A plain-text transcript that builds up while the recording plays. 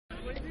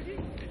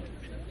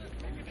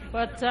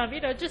But,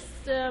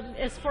 just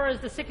as far as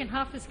the second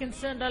half is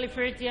concerned, Ali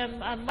Ferretti,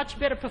 a much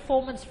better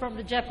performance from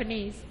the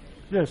Japanese.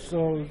 Yes,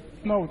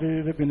 no,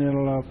 they've been,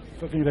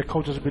 I think the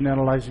coach has been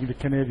analyzing the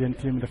Canadian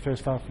team in the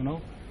first half,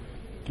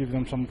 give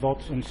them some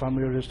thoughts and some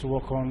areas to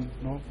work on,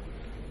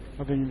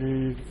 I think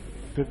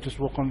they've just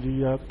worked on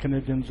the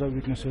Canadians'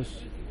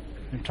 weaknesses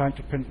and trying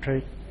to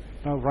penetrate,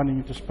 running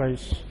into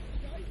space.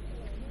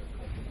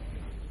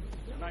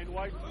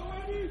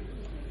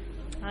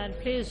 And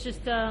players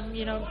just,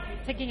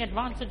 taking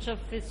advantage of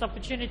this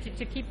opportunity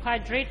to keep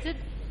hydrated.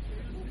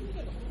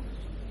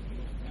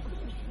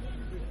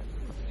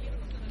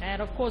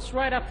 And of course,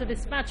 right after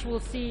this match, we'll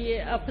see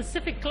a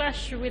Pacific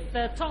clash with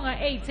Tonga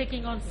A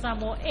taking on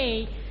Samoa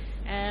A.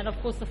 And of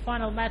course, the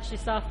final match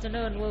this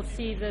afternoon, we'll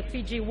see the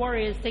Fiji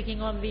Warriors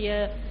taking on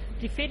the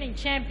defending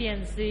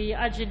champions, the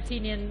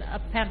Argentinian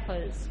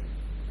Panthers.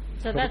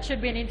 So that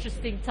should be an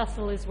interesting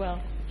tussle as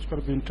well. It's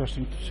going to be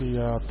interesting to see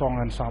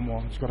Tonga and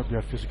Samoa. It's going to be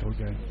a physical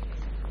game.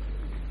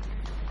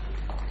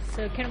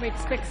 So can we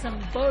expect some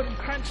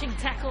bone-crunching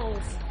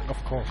tackles?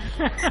 Of course.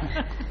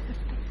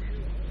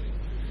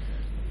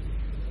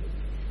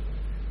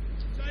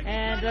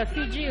 And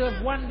Fiji, who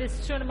have won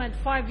this tournament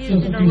 5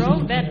 years in a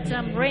row,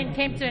 that reign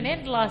came to an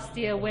end last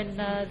year when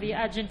the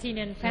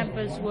Argentinian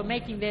Panthers were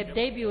making their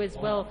debut as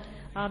well,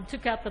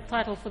 took out the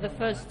title for the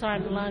first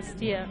time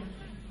last year.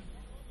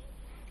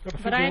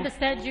 But I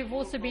understand you've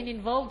also been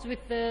involved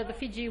with the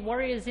Fiji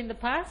Warriors in the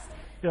past?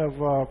 Yeah,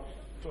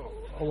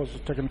 I was a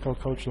technical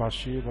coach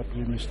last year, but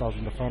we missed out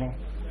in the final.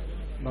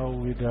 Now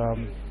we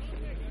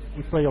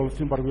play all the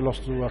team, but we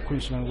lost to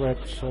Queensland Red,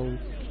 so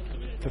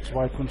that's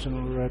why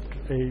Queensland Red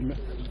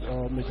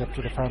make it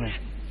to the final.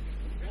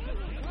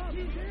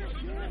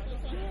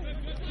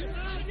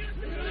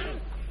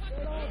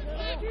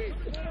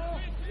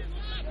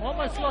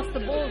 Almost lost the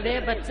ball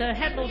there, but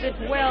handled it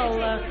well.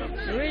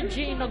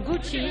 Ryuji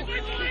Noguchi.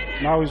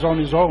 Now he's on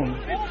his own.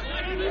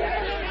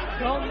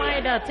 Go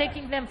Maeda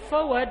taking them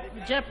forward,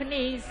 the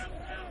Japanese.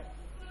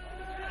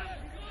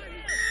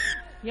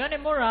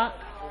 Yonemura.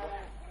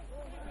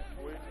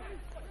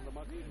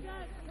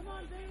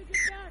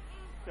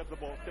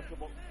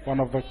 One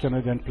of the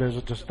Canadian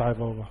players just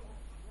dive over.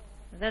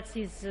 That's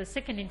his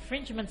second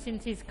infringement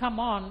since he's come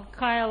on,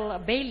 Kyle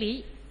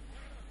Bailey.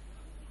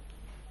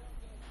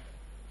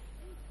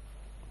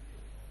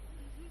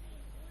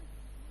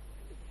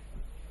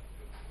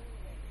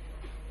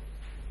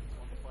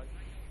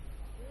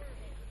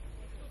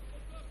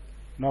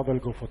 Now they'll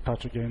go for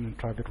touch again and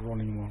try that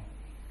rolling more.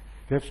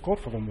 They've scored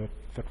for them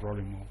that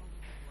rolling more.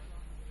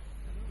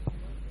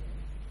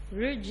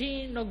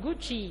 Ryuji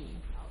Noguchi.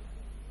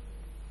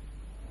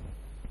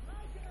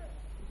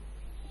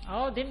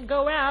 Oh, didn't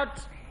go out.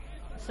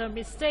 So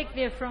mistake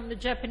there from the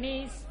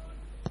Japanese.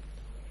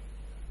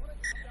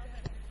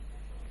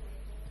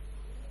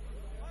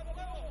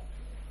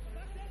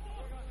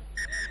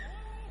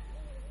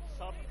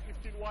 Sub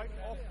 15 white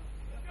off.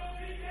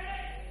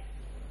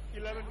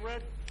 11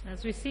 red.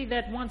 As we see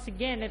that once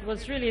again, it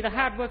was really the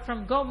hard work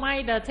from Go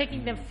Maeda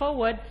taking them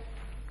forward.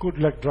 Good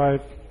leg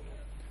drive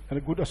and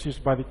a good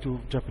assist by the two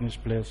Japanese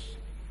players,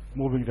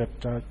 moving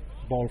that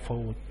ball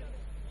forward.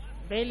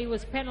 Bailey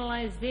was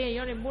penalized there.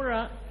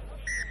 Yonemura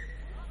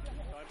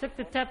took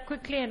the tap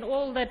quickly, and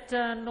all that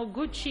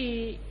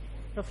Noguchi,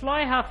 the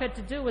fly half, had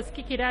to do was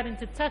kick it out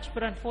into touch,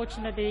 but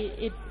unfortunately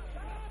it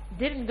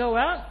didn't go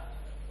out.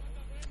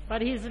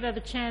 But here's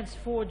another chance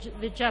for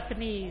the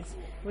Japanese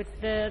with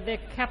their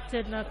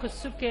captain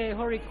Kosuke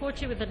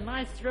Horikoshi with a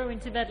nice throw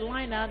into that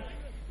line out.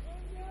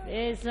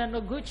 There's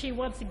Noguchi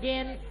once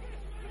again.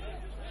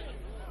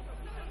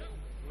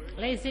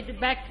 Lays it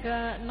back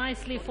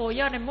nicely for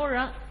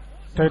Yonemura.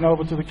 Turn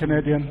over to the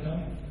Canadian.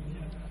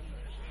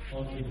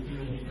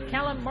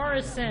 Callum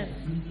Morrison.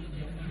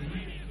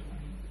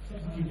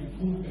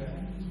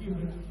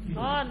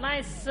 Oh,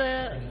 nice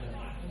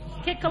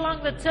kick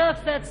along the turf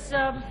that's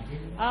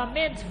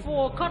meant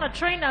for Connor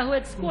Trainer, who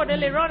had scored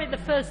earlier on in the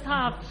first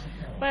half.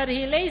 But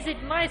he lays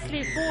it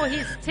nicely for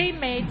his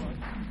teammate.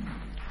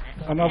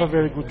 Another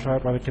very good try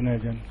by the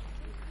Canadian.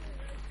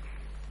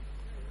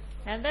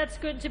 And that's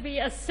going to be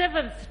a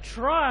 7th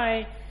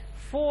try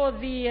for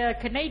the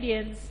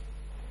Canadians.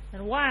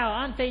 And wow,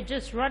 aren't they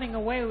just running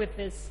away with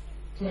this?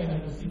 Try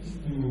number 6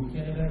 to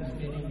Canada,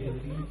 extending their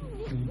lead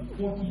to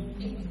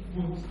 48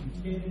 points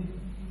to 10.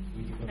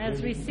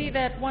 As we see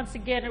that once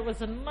again, it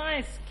was a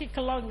nice kick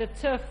along the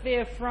turf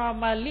there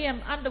from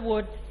Liam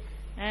Underwood.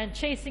 And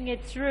chasing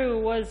it through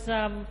was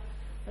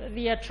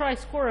the try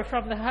scorer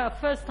from the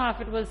first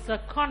half. It was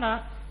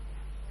Connor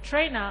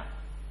Trainer.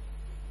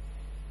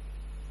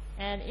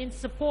 And in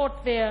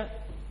support there,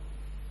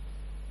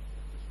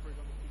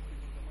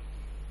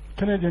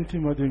 Canadian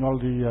team are doing all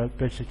the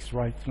basics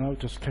right,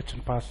 just catch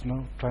and pass,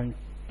 trying,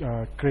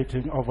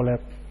 creating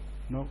overlap,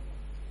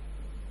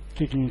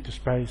 kicking into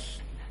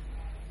space.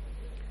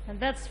 And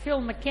that's Phil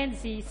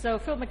McKenzie. So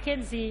Phil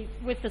McKenzie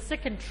with the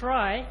second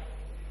try.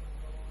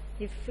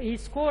 If he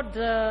scored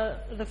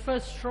the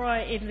first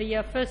try in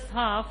the first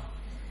half.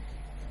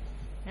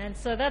 And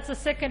so that's a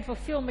second for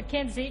Phil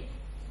McKenzie.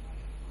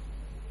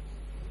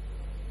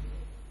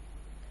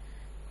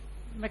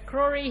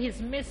 McCrory,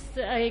 he's missed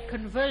a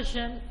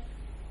conversion,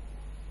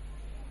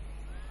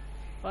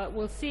 but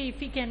we'll see if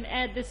he can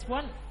add this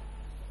one.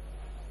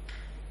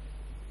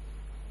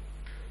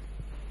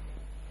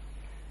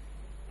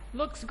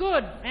 Looks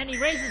good, and he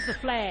raises the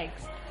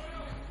flags.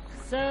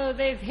 So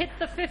they've hit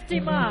the 50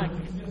 mark.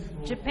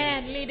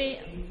 Japan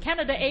leading,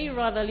 Canada A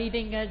rather,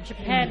 leading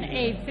Japan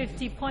A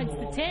 50 points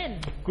to 10.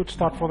 Good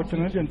start for the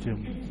Canadian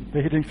team.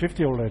 They're hitting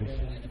 50 already.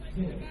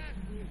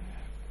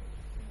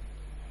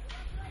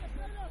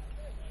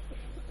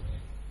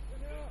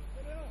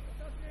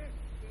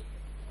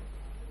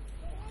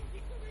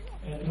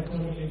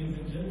 And ladies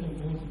and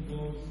gentlemen,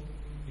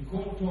 the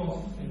court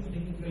toss is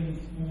taking place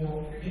for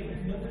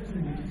game number 2,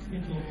 which is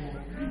scheduled for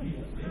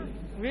previous game.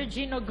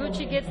 Ryuji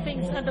Noguchi gets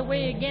things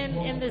underway again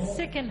in the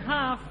second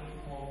half.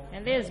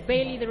 And there's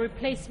Bailey, the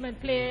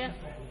replacement player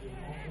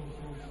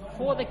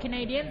for the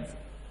Canadians.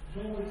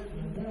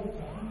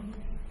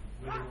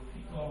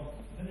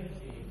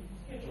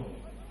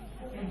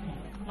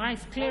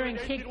 Nice clearing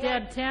kick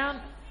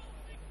downtown.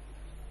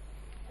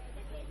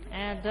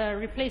 And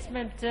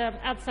replacement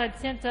outside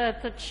center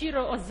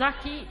Tachiro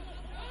Ozaki.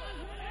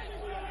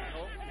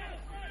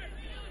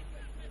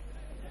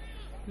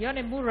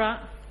 Yonemura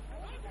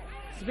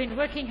has been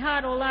working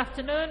hard all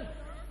afternoon.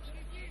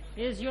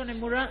 Here's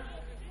Yonemura.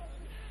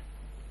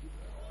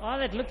 Oh,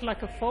 that looked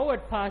like a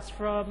forward pass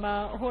from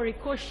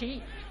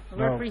Horikoshi. The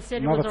referee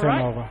said it was all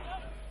right.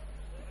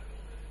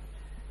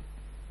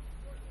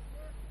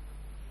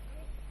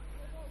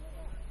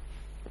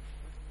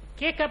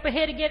 Kick up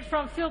ahead again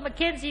from Phil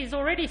McKenzie. He's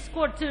already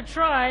scored 2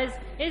 tries.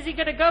 Is he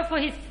going to go for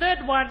his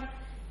 3rd one?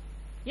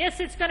 Yes,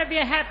 it's going to be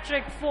a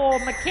hat-trick for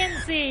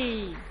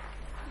McKenzie.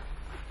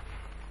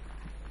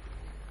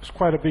 He's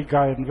quite a big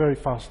guy and very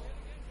fast.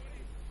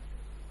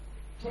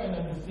 Try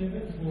number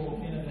 7 for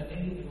Canada A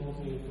and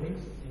also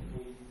breaks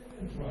into his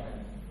 2nd try.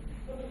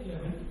 Number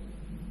 11,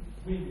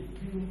 Wayne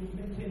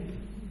McKenzie,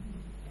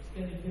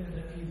 extending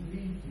Canada A's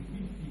lead to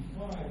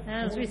 55.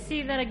 As we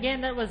see that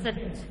again, that was a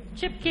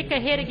chip kick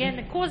ahead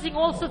again, causing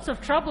all sorts of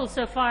trouble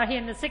so far here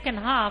in the second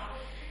half.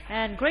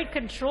 And great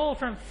control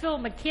from Phil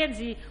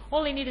McKenzie.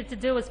 All he needed to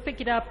do was pick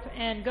it up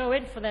and go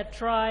in for that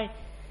try.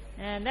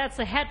 And that's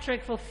a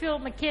hat-trick for Phil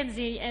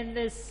McKenzie in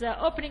this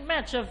opening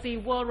match of the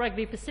World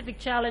Rugby Pacific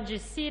Challenge. You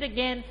see it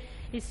again.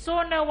 He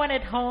saw no one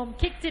at home,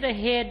 kicked it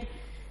ahead,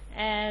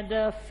 and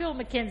Phil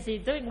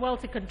McKenzie doing well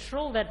to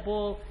control that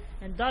ball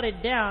and dot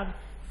it down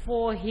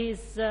for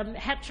his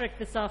hat-trick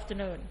this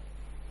afternoon.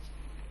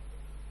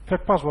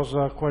 That pass was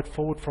quite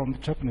forward from the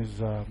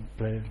Japanese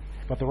player,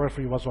 but the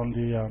referee was on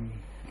the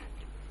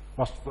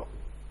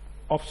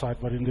offside,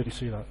 but he didn't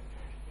see that.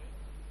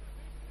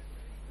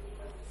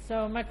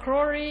 So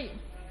McCrory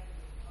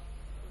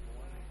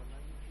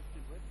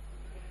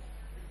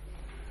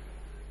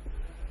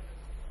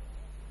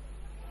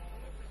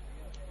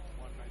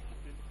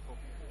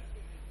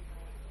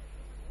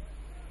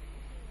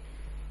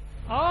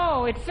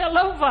oh, it fell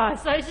over,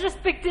 so he's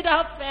just picked it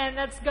up, and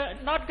that's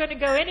not going to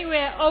go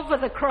anywhere over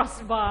the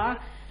crossbar.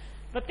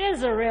 But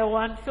there's a real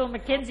one. Phil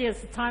McKenzie has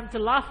the time to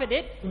laugh at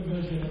it.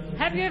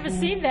 Have you ever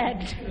seen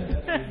that?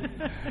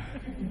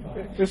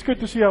 It's good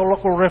to see our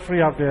local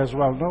referee out there as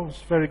well. No, it's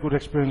a very good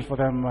experience for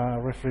them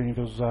refereeing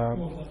those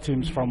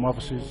teams from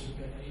overseas.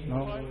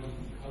 No?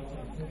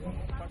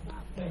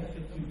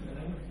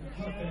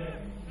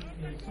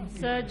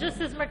 So just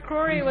as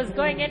McCrory was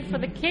going in for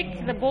the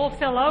kick, the ball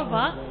fell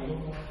over.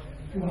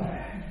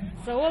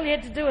 So all he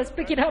had to do was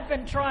pick it up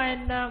and try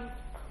and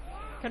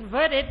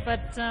convert it,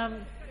 but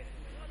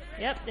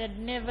yep, it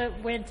never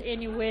went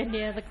anywhere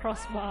near the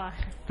crossbar.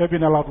 They've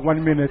been allowed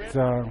 1 minute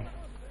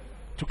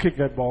to kick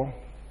that ball.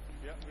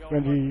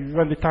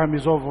 When the time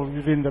is over,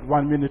 within that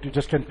 1 minute, you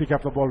just can pick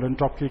up the ball and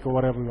drop kick or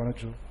whatever you want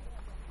to do.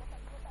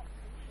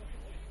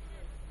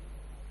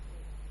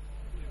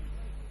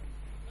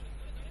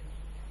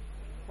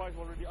 Five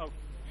already out.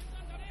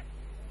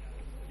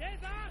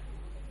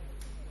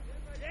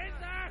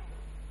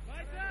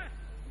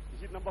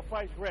 Is it number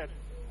 5 red?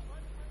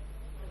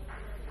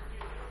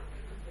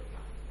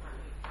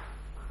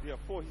 Yeah,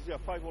 4, he's here,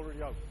 5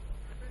 already out.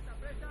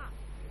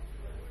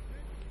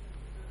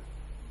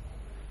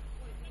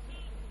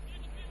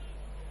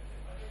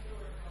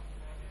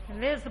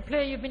 And there's the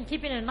player you've been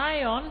keeping an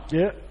eye on.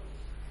 Yeah,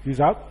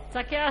 he's out.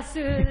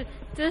 Takeyasu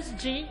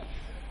Tsuji.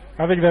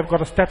 I think they've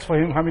got a stats for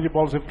him, how many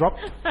balls they've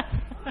dropped.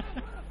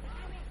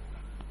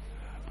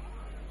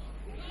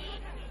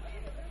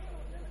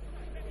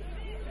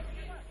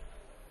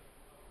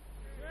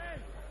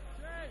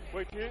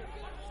 Wait here.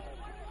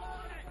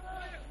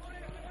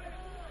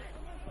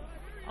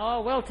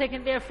 Oh, well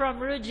taken there from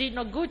Ryuji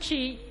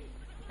Noguchi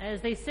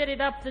as they set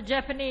it up, the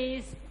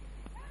Japanese.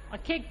 A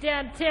kick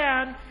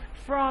downtown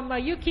from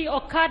Yuki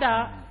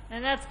Okada,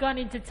 and that's gone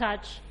into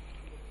touch.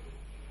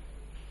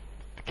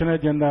 The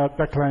Canadian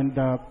backline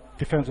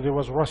defense, they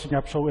was rushing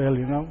up so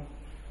early,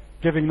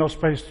 giving no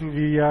space to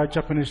the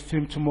Japanese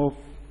team to move.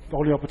 The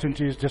only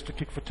opportunity is just to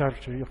kick for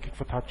territory or kick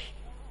for touch.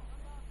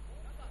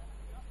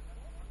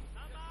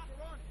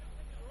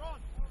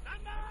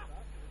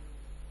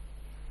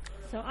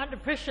 So under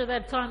pressure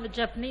that time, the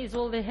Japanese,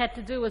 all they had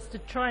to do was to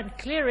try and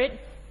clear it.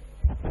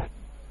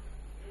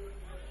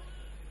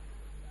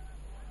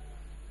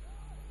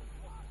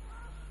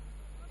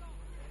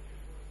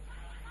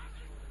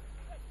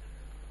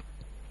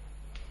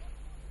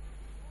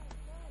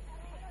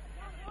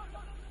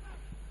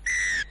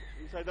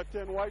 Inside the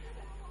 10 wide.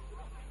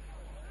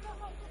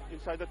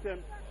 Inside the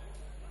 10.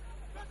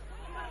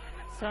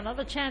 So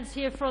another chance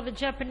here for the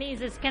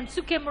Japanese as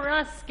Kensuke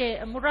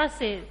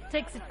Murase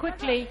takes it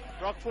quickly.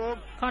 Rock form.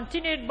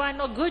 Continued by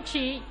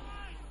Noguchi.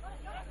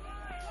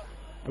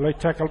 Late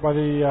tackle by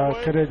the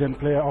Canadian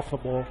player off the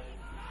ball.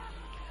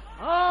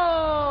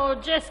 Oh,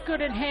 just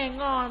couldn't hang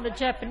on, the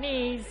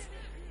Japanese.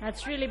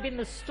 That's really been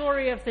the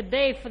story of the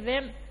day for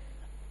them.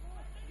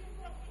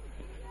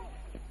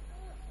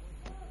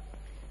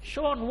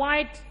 Sean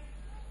White.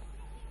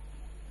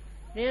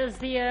 There's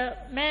the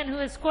man who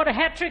has scored a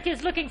hat-trick,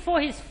 is looking for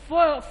his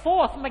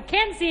fourth.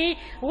 Mackenzie,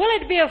 will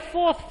it be a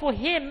fourth for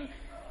him?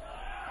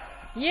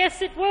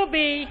 Yes, it will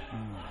be.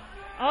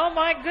 Oh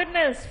my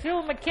goodness,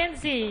 Phil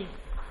Mackenzie.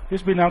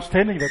 He's been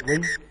outstanding that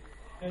wing.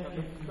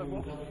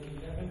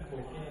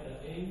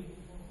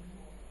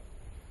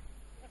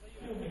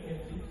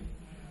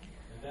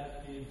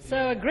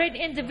 So a great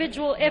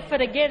individual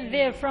effort again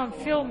there from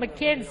Phil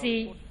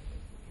Mackenzie.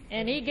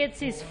 And he gets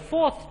his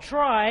fourth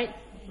try.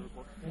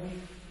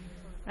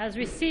 As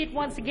we see it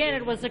once again,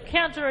 it was a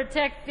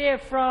counter-attack there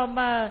from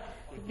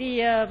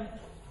the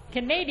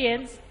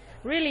Canadians,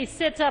 really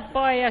set up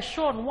by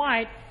Sean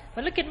White.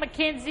 But look at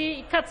Mackenzie,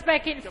 he cuts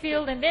back in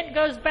field and then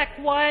goes back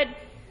wide,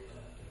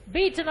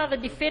 beat another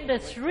defender,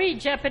 3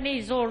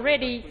 Japanese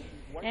already,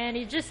 and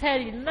he just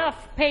had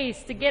enough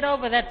pace to get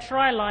over that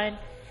try line.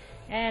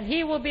 And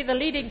he will be the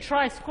leading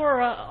try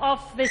scorer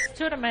of this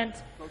tournament,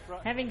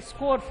 having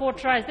scored 4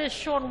 tries. There's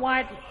Sean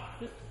White,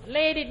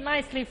 laid it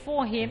nicely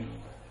for him.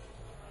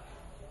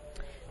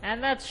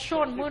 And that's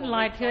Sean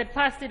Moonlight, who had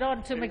passed it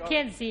on to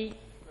Mackenzie.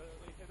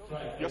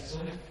 Yes.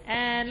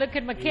 And look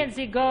at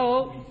Mackenzie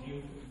go.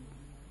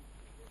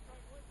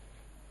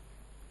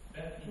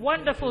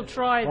 Wonderful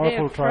try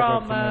Wonderful there try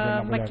from by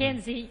number 11.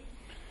 Mackenzie.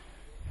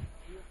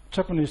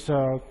 Japanese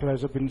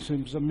players have been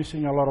seems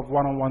missing a lot of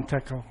one-on-one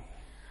tackle.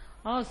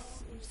 Oh,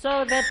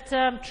 so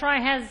that try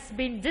has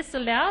been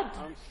disallowed.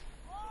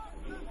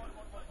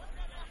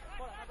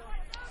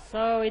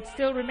 So it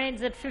still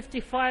remains at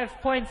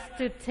 55 points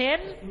to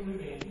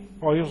 10.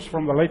 Oh, he was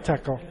from the late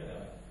tackle.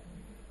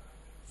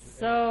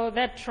 So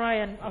that try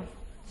and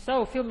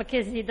so Phil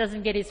Mackenzie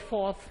doesn't get his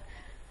fourth.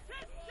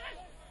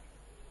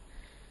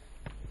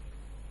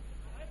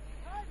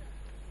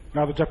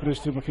 Now the Japanese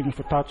team are looking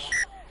for touch.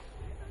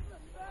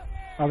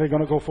 Are they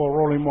going to go for a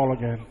rolling maul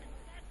again?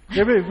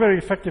 They're very, very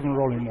effective in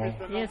rolling maul.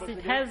 Yes,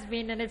 it has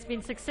been, and it's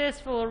been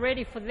successful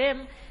already for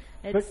them.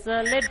 It's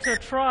led to a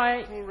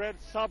try. Full red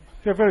sub.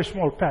 They're a very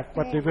small pack,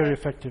 but they're very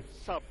effective.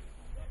 Sub.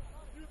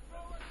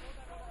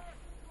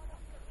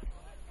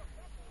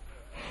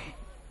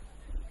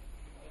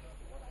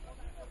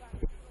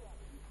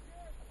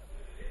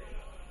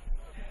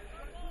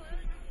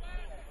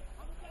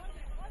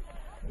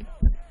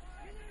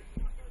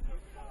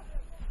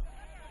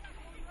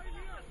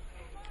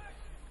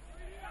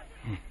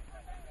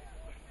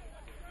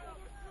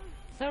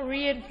 So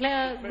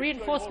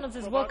reinforcements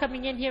as well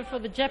coming in here for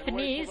the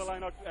Japanese. Wait for the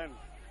line out end.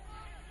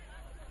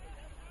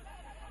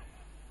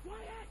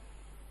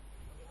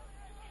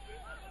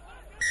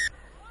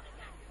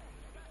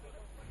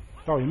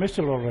 Oh, he missed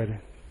it already.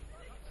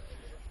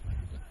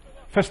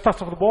 First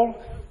touch of the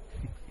ball.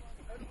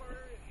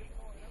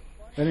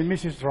 Then he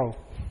misses throw.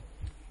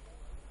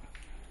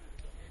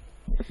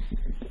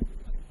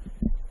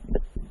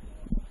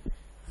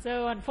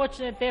 So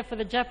unfortunate there for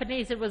the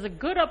Japanese. It was a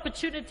good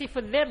opportunity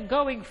for them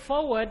going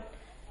forward.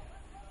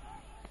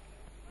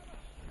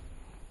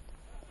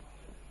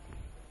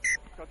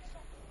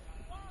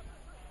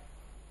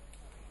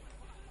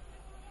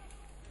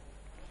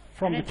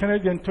 From the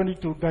Canadian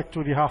 22 back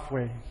to the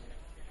halfway.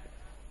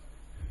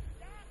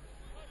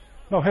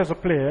 Now here's a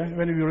player,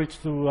 when you reach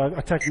to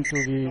attacking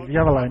to the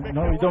other line,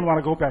 no, you don't want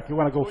to go back, you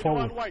want to go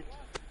forward. White.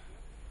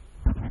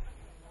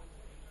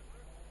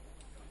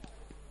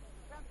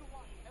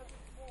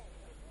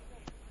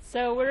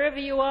 So wherever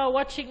you are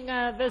watching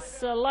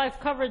this live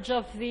coverage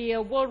of the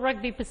World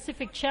Rugby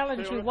Pacific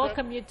Challenge, we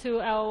welcome you to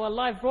our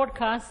live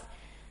broadcast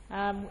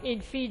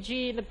in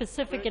Fiji, in the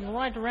Pacific, and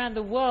right around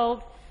the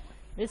world.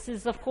 This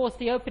is, of course,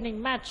 the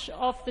opening match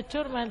of the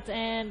tournament,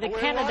 and the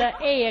Canada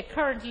A are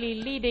currently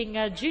leading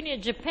Junior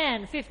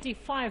Japan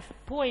 55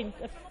 points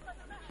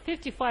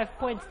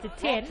to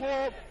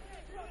 10.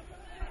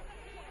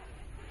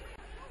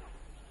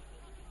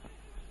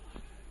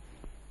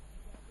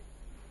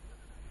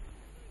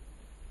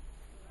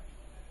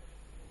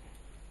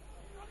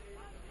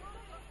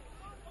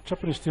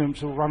 Japanese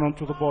teams will run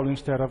onto the ball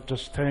instead of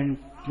just staying,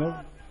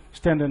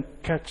 stand and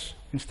catch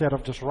instead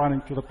of just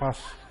running to the pass.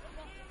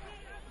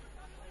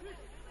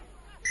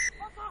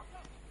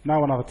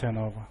 Now another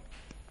turnover.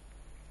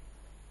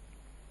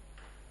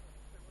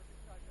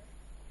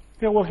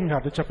 They're working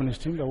hard, the Japanese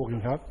team, they're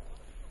working hard.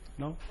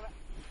 No?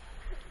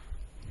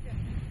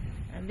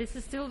 And this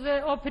is still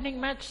the opening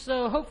match,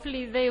 so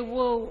hopefully they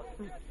will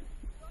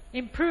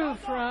improve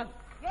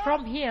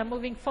from here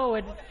moving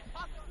forward.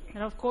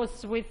 And of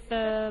course, with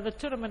the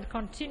tournament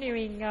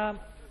continuing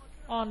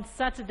on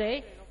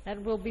Saturday,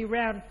 that will be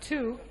round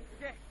 2.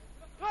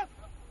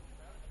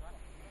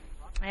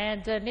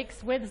 And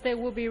next Wednesday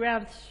will be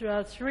round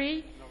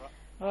 3,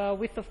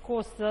 with of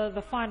course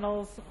the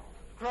finals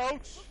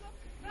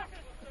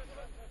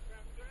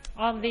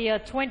on the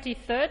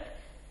 23rd.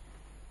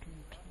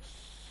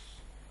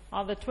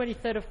 On the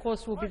 23rd, of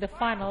course, will be the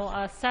final.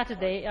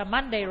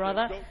 Monday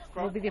rather,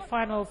 will be the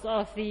finals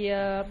of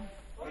the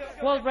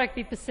World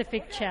Rugby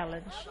Pacific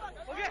Challenge.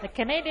 The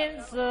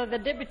Canadians, the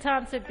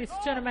debutants at this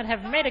tournament,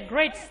 have made a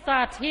great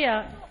start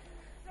here,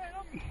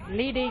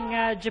 leading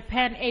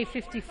Japan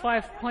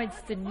 55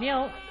 points to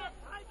 0.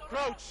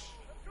 Crouch.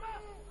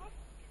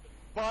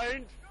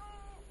 Bind.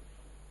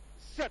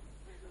 Set.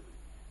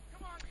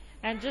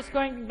 And just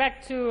going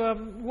back to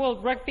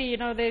World Rugby, you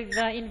know, they've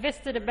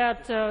invested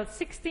about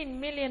 16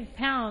 million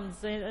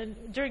pounds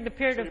during the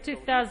period of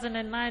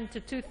 2009 to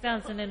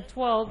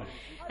 2012,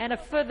 and a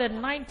further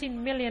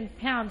 19 million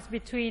pounds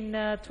between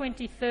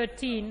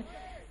 2013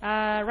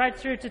 right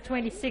through to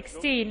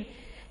 2016.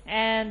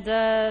 And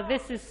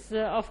this is,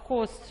 of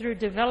course, through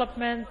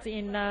development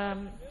in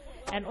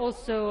and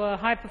also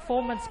high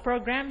performance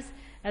programs,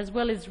 as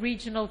well as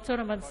regional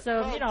tournaments.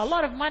 So, you know, a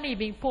lot of money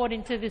being poured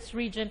into this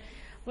region,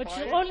 which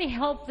will only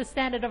help the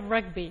standard of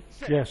rugby.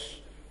 Yes.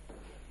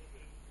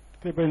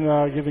 They've been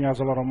giving us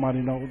a lot of money,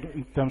 you know,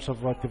 in terms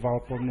of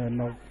development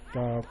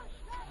and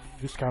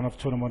this kind of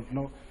tournament, you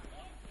know.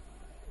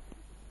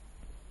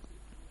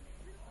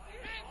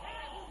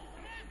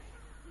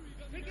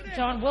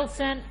 John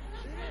Wilson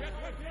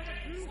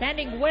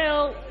standing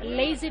well,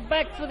 lays it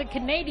back for the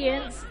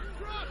Canadians.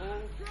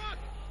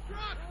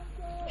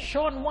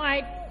 Sean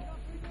White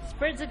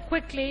spreads it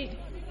quickly.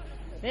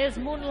 There's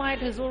Moonlight,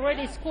 who's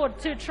already scored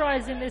 2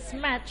 tries in this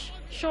match.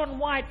 Sean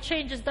White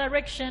changes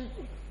direction,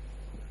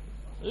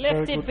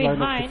 left Very it good line of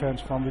behind.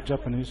 defense from the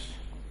Japanese.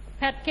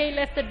 Pat Kay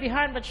left it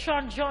behind, but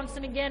Sean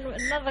Johnson again,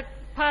 another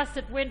pass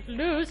that went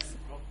loose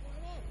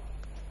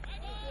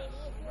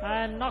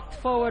and knocked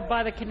forward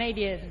by the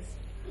Canadians.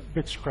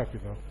 Bit scrappy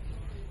though.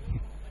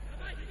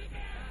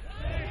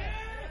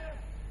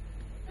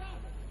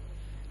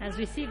 As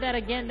we see that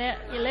again there,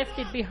 he left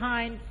it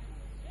behind.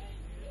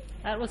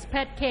 That was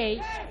Pat Kay.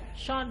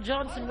 Sean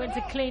Johnson went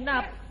to clean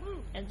up,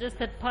 and just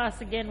that pass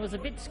again was a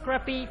bit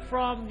scrappy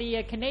from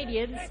the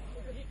Canadians.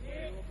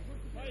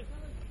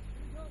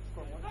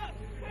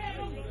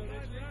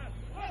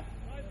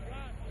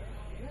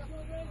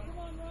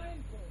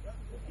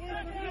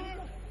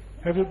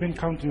 Have you been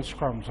counting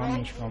scrums? How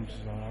many scrums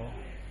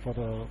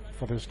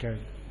for this game?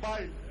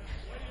 Bind.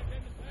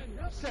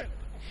 Set.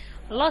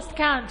 Lost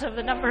count of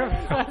the number of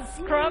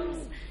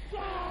scrums.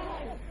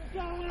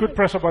 Good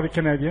pressure by the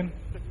Canadian.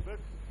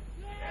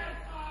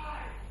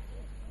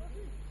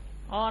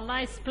 Oh,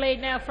 nice play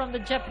now from the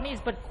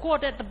Japanese, but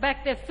caught at the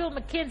back there. Phil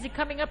McKenzie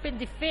coming up in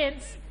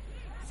defense.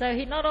 So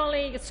he not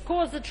only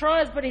scores the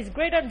tries, but he's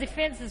great on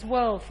defense as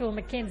well, Phil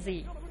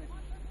McKenzie.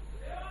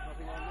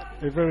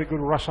 A very good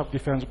rush-up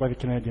defense by the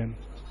Canadian.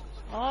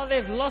 Oh,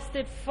 they've lost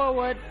it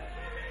forward.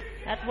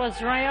 That was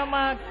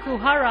Ryoma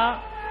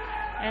Kuhara.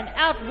 And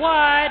out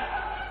wide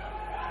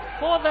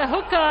for the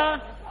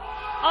hooker.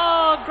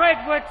 Oh,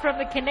 great work from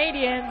the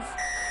Canadians.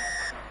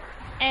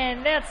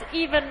 And that's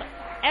even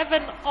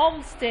Evan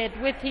Olmsted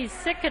with his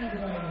second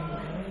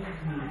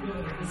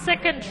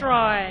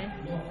try.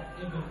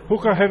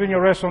 Hooker having a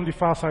rest on the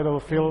far side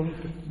of the field.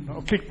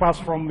 A kick pass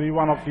from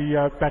one of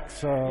the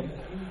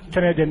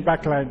Canadian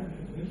backline.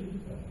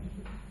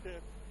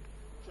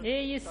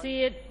 There you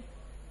see it.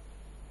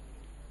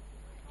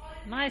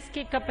 Nice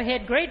kick up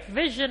ahead. Great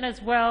vision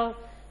as well.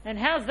 And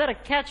how's that a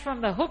catch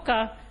from the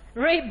hooker,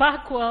 Ray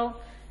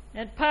Barkwell,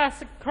 and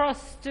pass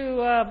across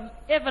to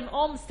Evan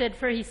Olmsted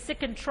for his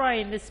second try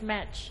in this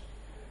match.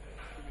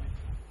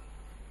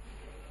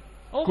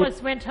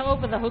 Almost went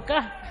over the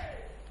hooker.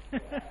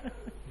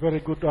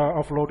 Very good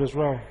offload as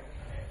well.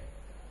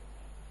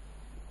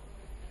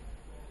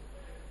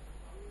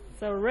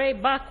 So Ray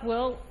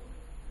Barkwell.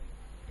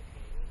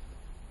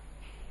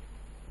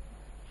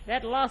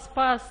 That last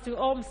pass to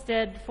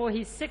Olmsted for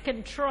his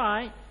second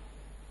try.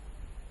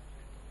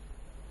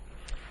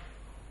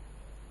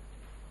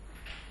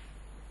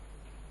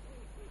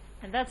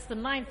 And that's the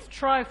 9th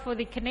try for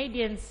the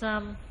Canadians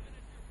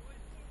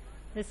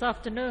this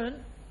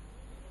afternoon.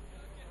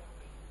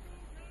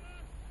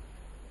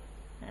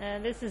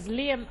 And this is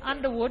Liam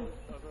Underwood.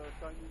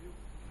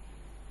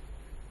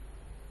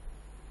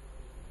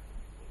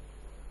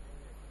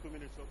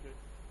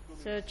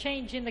 So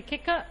change in the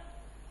kicker.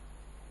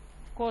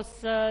 Of course,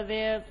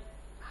 their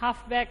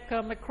halfback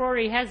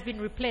McCrory has been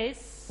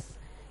replaced.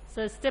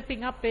 So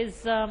stepping up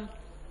is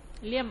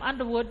Liam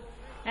Underwood.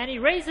 And he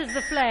raises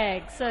the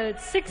flag. So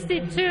it's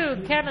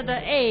 62 Canada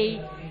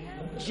A,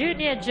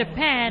 Junior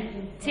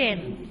Japan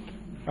 10.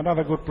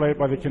 Another good play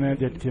by the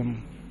Canadian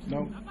team.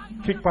 No,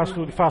 kick pass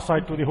to the far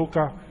side to the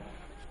hooker.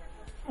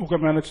 Hooker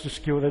managed to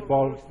skew that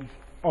ball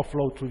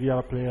offload to the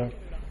other player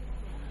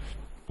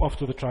off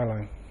to the try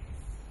line.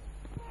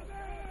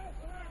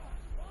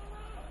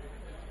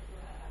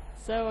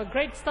 So a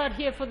great start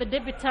here for the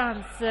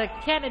debutants,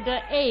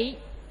 Canada A.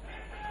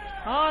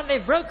 Oh, they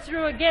broke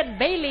through again.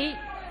 Bailey,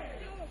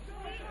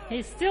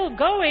 he's still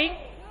going.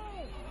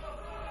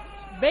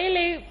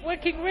 Bailey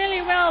working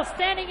really well,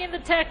 standing in the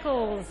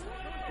tackles.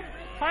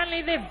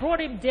 Finally, they've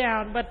brought him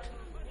down, but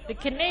the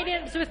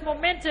Canadians with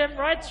momentum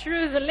right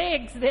through the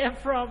legs there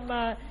from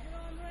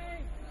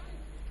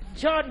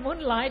John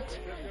Moonlight.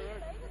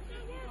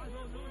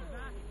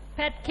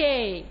 Pat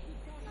Kay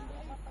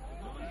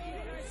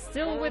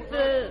still with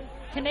the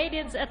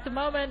Canadians at the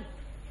moment.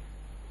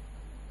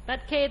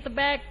 Pat Kay at the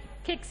back,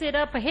 kicks it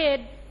up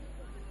ahead.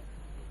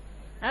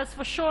 As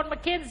for Sean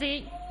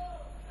McKenzie,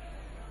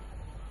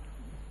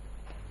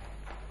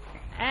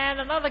 and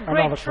another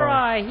great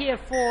try here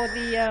for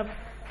the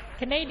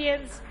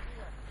Canadians.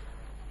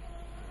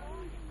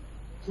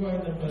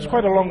 It's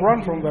quite a long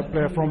run from that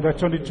player, from the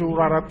 22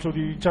 right up to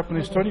the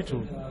Japanese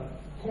 22.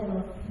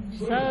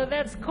 So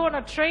that's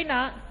corner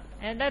trainer,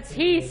 and that's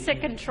his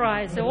second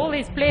try. So all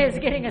these players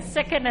getting a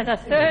second and a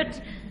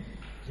third.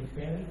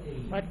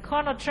 But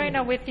Connor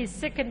Trainer with his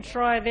second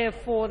try there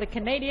for the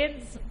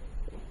Canadians.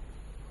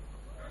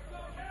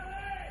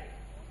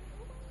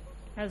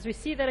 As we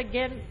see that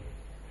again,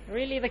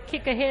 really the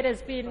kick ahead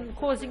has been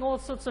causing all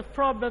sorts of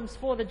problems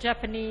for the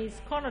Japanese.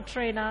 Connor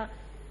Trainer,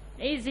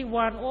 easy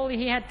one. All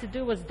he had to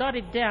do was dot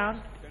it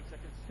down.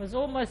 Was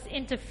almost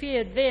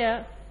interfered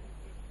there.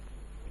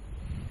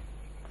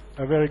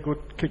 A very good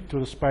kick to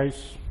the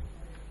space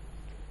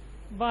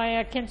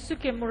By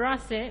Kensuke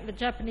Murase, the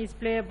Japanese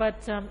player,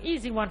 but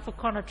easy one for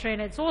Connor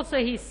Trainer. It's also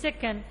his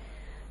second.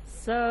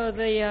 So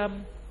the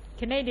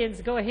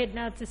Canadians go ahead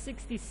now to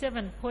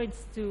 67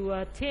 points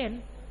to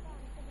 10.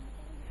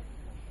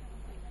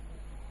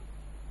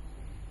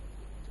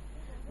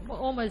 We're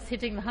almost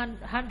hitting the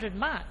 100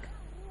 mark.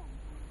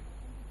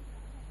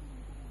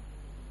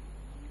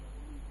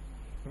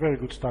 A very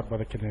good start by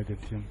the Canadian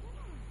team.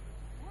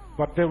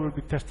 But they will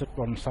be tested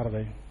on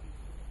Saturday.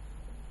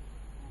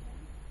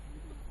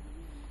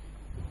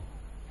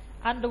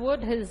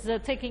 Underwood is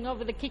taking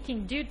over the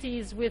kicking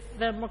duties with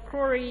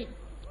McCrory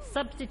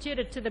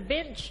substituted to the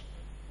bench.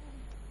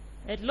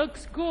 It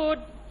looks good.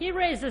 He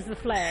raises the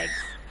flag.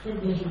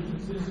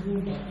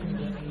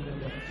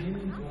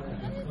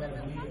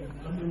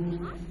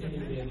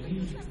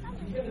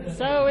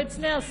 So it's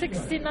now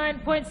 69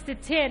 points to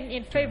 10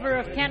 in favor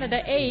of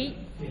Canada A.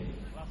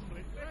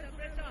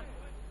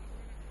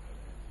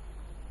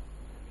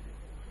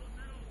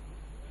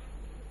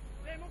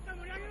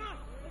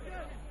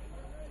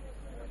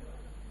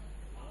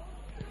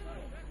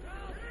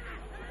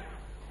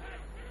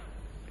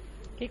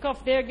 Kick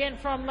off there again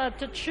from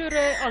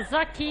Tatsuro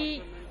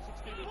Ozaki.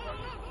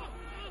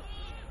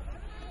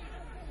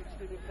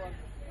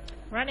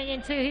 Running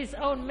into his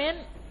own men.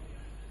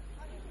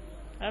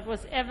 That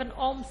was Evan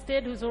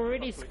Olmsted, who's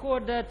already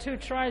scored 2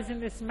 tries in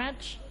this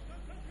match.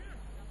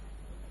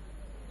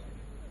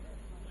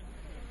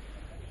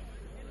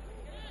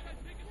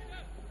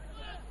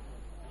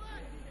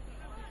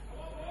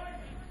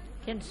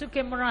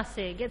 Kensuke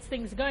Murase gets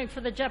things going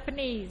for the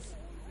Japanese.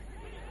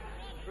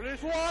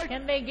 Release wide.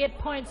 Can they get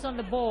points on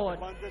the board?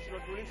 Advantage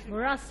not releasing.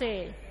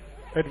 Murase.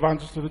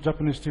 Advantage to the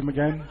Japanese team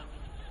again.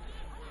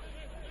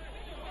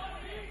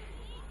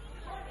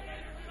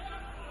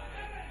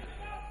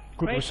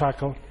 Good Great.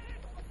 recycle.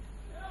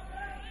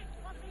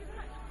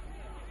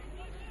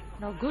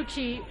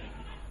 Noguchi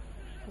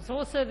was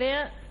also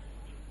there.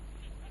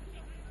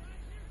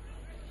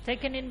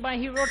 Taken in by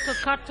Hiroto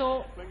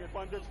Kato. Playing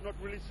advantage not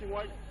releasing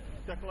wide.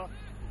 Tackler.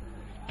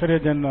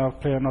 Canadian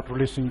player not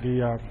releasing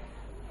the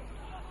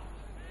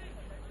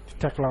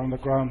tackler on the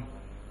ground.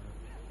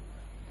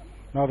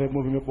 Now they're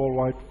moving the ball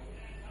wide.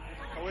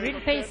 Away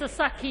Rinpei not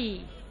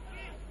Sasaki.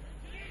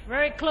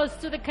 Very close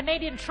to the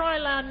Canadian try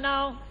line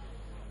now.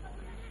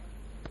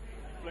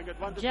 Playing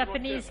advantage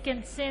Japanese not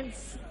can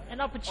sense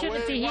an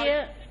opportunity Away, wide.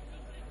 here.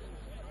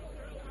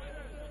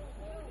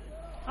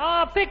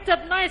 Oh, picked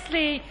up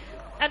nicely.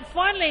 And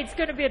finally, it's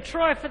going to be a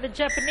try for the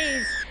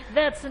Japanese.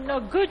 That's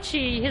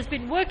Noguchi. He's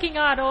been working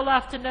hard all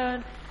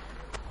afternoon.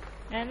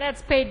 And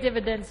that's paid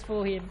dividends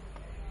for him.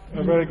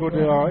 A very good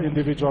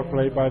individual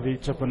play by the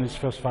Japanese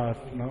first 5.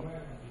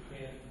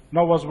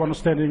 Now was one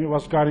standing,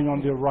 was guarding on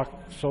the ruck,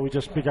 so we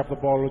just pick up the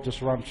ball and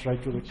just run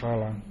straight to the try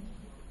line.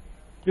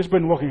 He's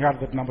been working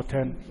hard at number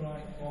 10.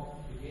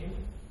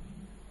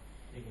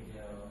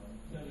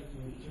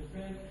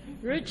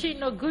 Ruchi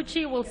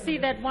Noguchi will see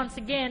that once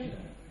again.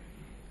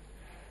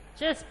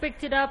 Just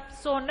picked it up,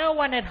 saw no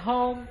one at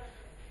home.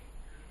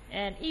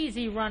 And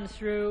easy run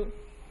through.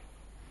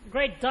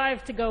 Great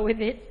dive to go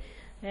with it.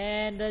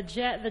 And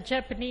the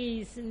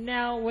Japanese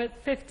now with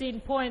 15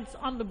 points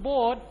on the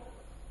board.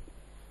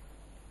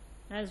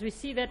 As we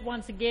see that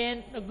once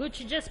again,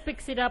 Noguchi just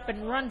picks it up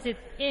and runs it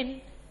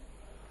in.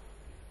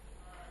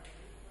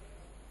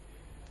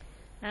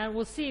 And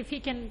we'll see if he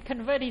can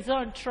convert his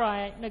own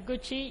try,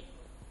 Noguchi.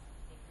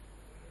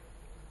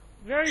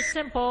 Very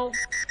simple.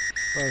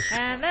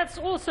 And that's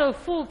also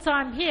full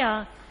time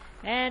here.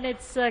 And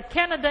it's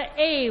Canada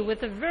A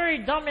with a very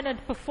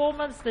dominant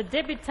performance. The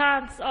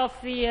debutantes of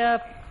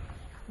the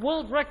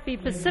World Rugby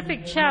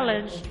Pacific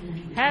Challenge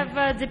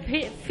have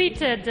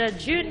defeated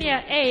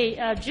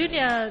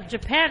Junior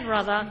Japan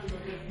rather,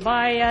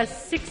 by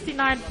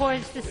 69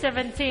 points to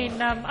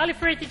 17. Ali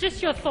Ferretti,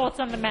 just your thoughts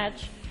on the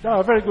match.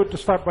 Yeah, very good to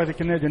start by the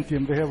Canadian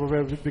team. They have a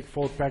very big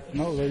forward pack.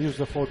 They use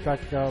the forward pack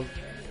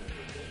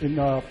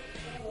in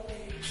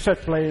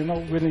set play,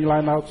 winning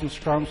lineouts and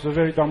scrums. They're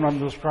very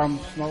dominant in the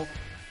scrums.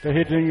 They're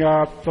hitting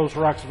those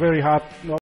racks very hard.